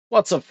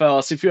What's up,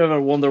 fellas? If you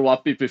ever wonder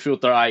what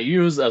PPfilter I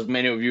use, as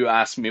many of you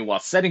ask me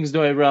what settings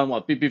do I run,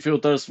 what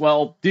PPfilters,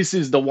 well, this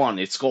is the one.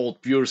 It's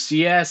called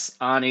PureCS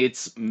and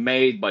it's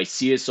made by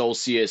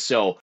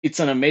CSOCSO. It's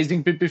an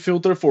amazing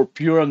PPfilter for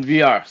Pure and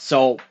VR.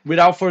 So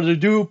without further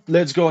ado,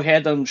 let's go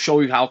ahead and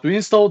show you how to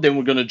install. Then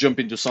we're gonna jump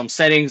into some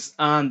settings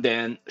and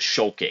then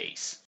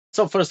showcase.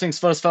 So first things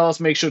first,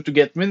 fellas, make sure to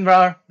get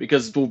Winrar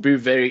because it will be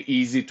very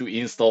easy to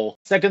install.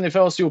 Secondly,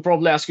 fellas, you'll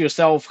probably ask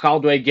yourself, how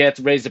do I get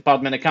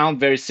RaceDepartment account?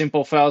 Very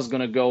simple, fellas.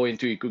 Gonna go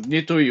into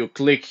incognito, you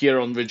click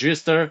here on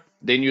register,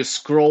 then you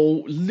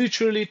scroll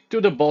literally to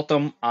the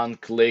bottom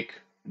and click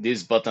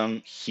this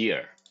button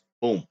here.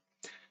 Boom.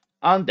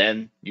 And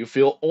then you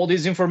fill all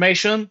this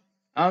information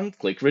and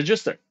click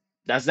register.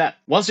 That's that.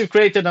 Once you've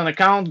created an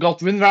account,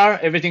 got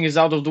WinRAR, everything is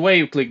out of the way,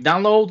 you click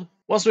download.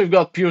 Once we've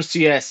got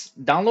PureCS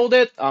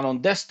downloaded, and on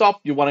desktop,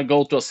 you want to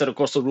go to Assetto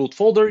Corsa root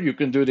folder. You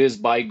can do this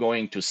by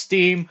going to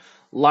Steam,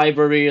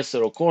 Library,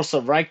 Assetto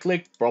Corsa,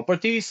 right-click,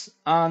 Properties,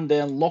 and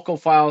then Local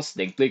Files,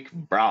 then click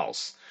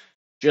Browse.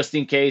 Just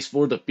in case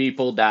for the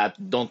people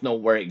that don't know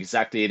where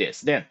exactly it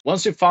is. Then,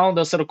 once you found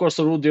the Assetto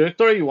Corsa root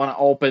directory, you want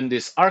to open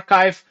this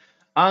archive.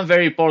 And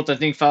very important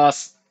thing,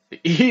 fellas,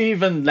 he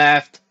even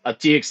left a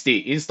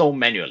txt install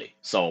manually.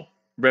 So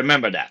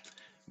remember that.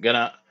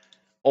 Gonna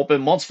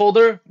open mods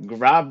folder,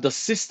 grab the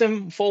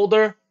system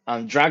folder,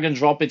 and drag and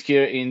drop it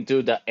here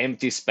into the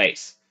empty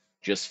space.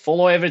 Just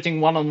follow everything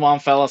one-on-one,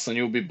 fellas, and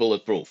you'll be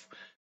bulletproof.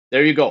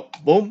 There you go.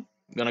 Boom.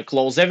 Gonna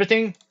close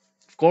everything.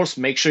 Of course,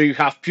 make sure you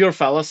have Pure,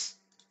 fellas.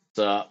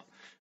 The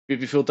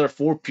PPfilter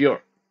for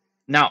Pure.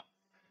 Now,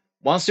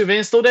 once you've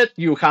installed it,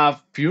 you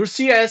have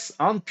PureCS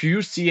and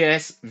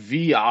PureCS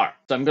VR.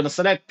 So I'm going to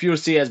select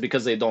PureCS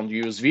because they don't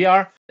use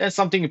VR. Then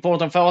something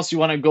important, fellas, you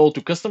want to go to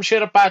Custom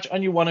Shader Patch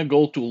and you want to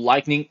go to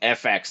Lightning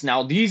FX.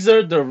 Now, these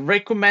are the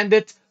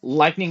recommended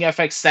Lightning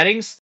FX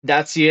settings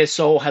that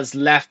CSO has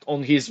left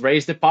on his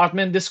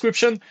RaceDepartment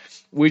description,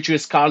 which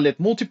is Scarlet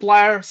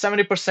Multiplier,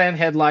 70%,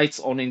 headlights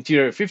on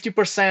interior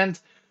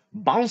 50%,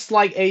 bounce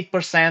light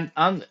 8%,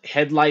 and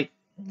headlight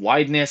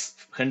wideness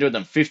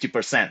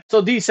 150%.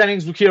 So these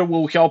settings here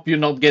will help you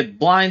not get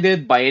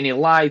blinded by any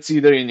lights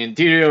either in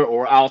interior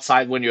or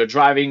outside when you're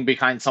driving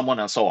behind someone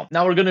and so on.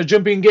 Now we're gonna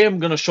jump in game. I'm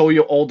gonna show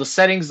you all the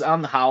settings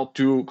and how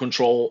to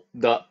control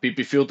the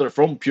PPfilter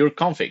from Pure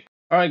Config.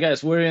 Alright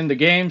guys, we're in the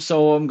game,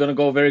 so I'm gonna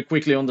go very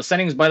quickly on the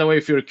settings. By the way,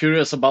 if you're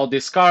curious about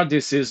this car,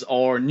 this is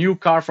our new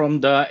car from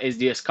the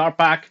SDS car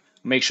pack.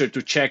 Make sure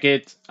to check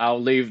it.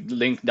 I'll leave the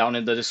link down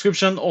in the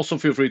description. Also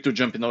feel free to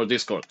jump in our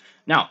Discord.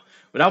 Now,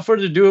 without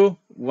further ado,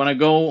 we want to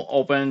go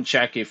open,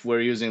 check if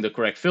we're using the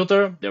correct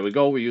filter. There we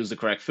go, we use the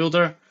correct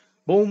filter.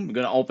 Boom, we're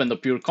going to open the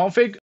Pure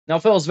config. Now,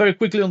 fellas, very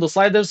quickly on the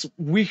sliders,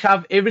 we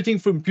have everything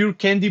from Pure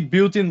Candy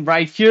built in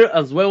right here,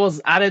 as well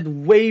as added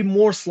way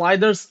more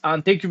sliders.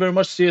 And thank you very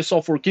much,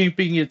 CSO, for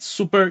keeping it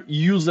super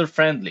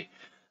user-friendly.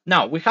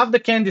 Now, we have the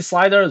Candy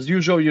slider. As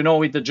usual, you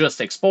know, it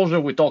adjusts exposure.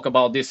 We talk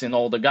about this in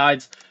all the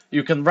guides.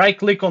 You can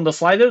right-click on the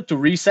slider to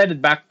reset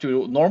it back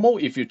to normal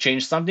if you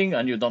change something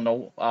and you don't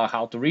know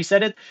how to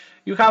reset it.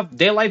 You have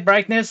daylight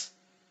brightness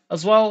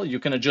as well. You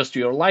can adjust to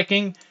your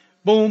liking.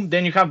 Boom.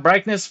 Then you have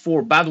brightness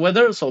for bad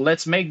weather. So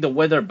let's make the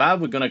weather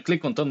bad. We're going to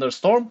click on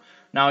thunderstorm.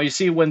 Now you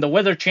see when the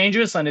weather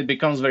changes and it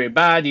becomes very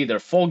bad, either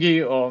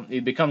foggy or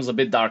it becomes a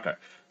bit darker.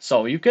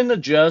 So you can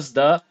adjust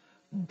the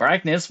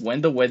brightness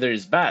when the weather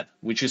is bad,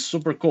 which is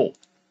super cool.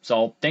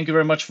 So thank you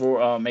very much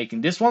for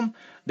making this one.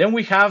 Then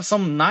we have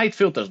some night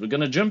filters. We're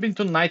going to jump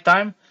into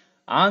nighttime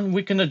and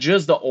we can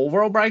adjust the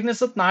overall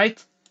brightness at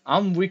night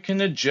and we can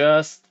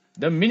adjust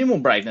the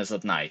minimum brightness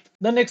at night.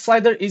 The next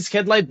slider is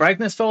headlight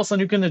brightness, fellas,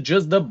 and you can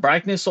adjust the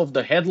brightness of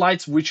the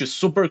headlights, which is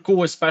super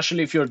cool,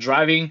 especially if you're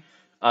driving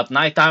at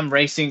nighttime,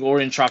 racing,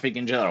 or in traffic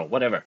in general,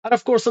 whatever. And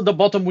of course, at the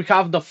bottom, we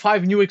have the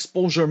 5 new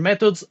exposure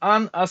methods.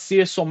 And as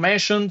CSO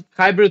mentioned,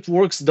 hybrid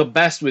works the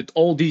best with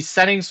all these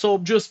settings. So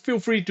just feel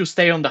free to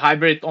stay on the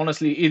hybrid.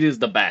 Honestly, it is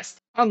the best.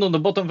 And on the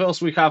bottom,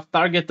 fellas, we have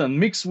target and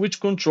mix, which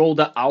control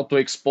the auto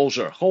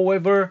exposure.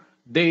 However,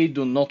 they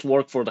do not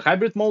work for the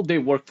hybrid mode. They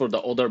work for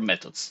the other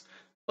methods.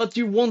 But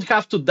you won't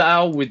have to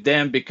dial with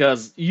them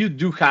because you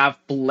do have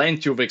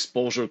plenty of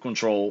exposure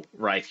control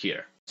right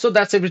here. So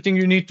that's everything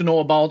you need to know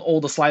about all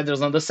the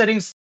sliders and the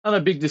settings. And a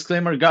big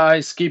disclaimer,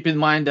 guys, keep in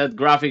mind that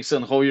graphics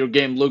and how your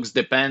game looks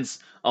depends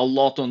a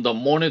lot on the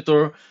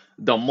monitor,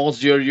 the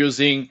mods you're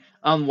using,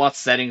 and what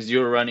settings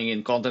you're running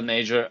in Content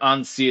Manager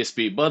and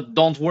CSP. But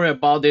don't worry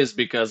about this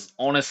because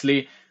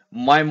honestly,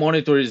 my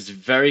monitor is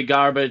very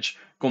garbage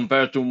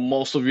compared to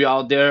most of you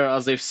out there,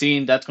 as I've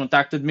seen, that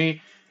contacted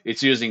me.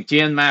 It's using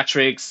TN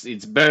Matrix,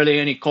 it's barely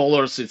any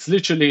colors, it's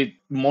literally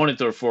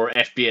monitor for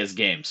FPS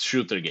games,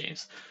 shooter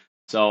games.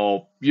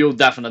 So you'll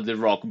definitely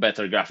rock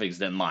better graphics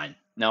than mine.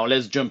 Now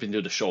let's jump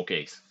into the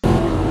showcase.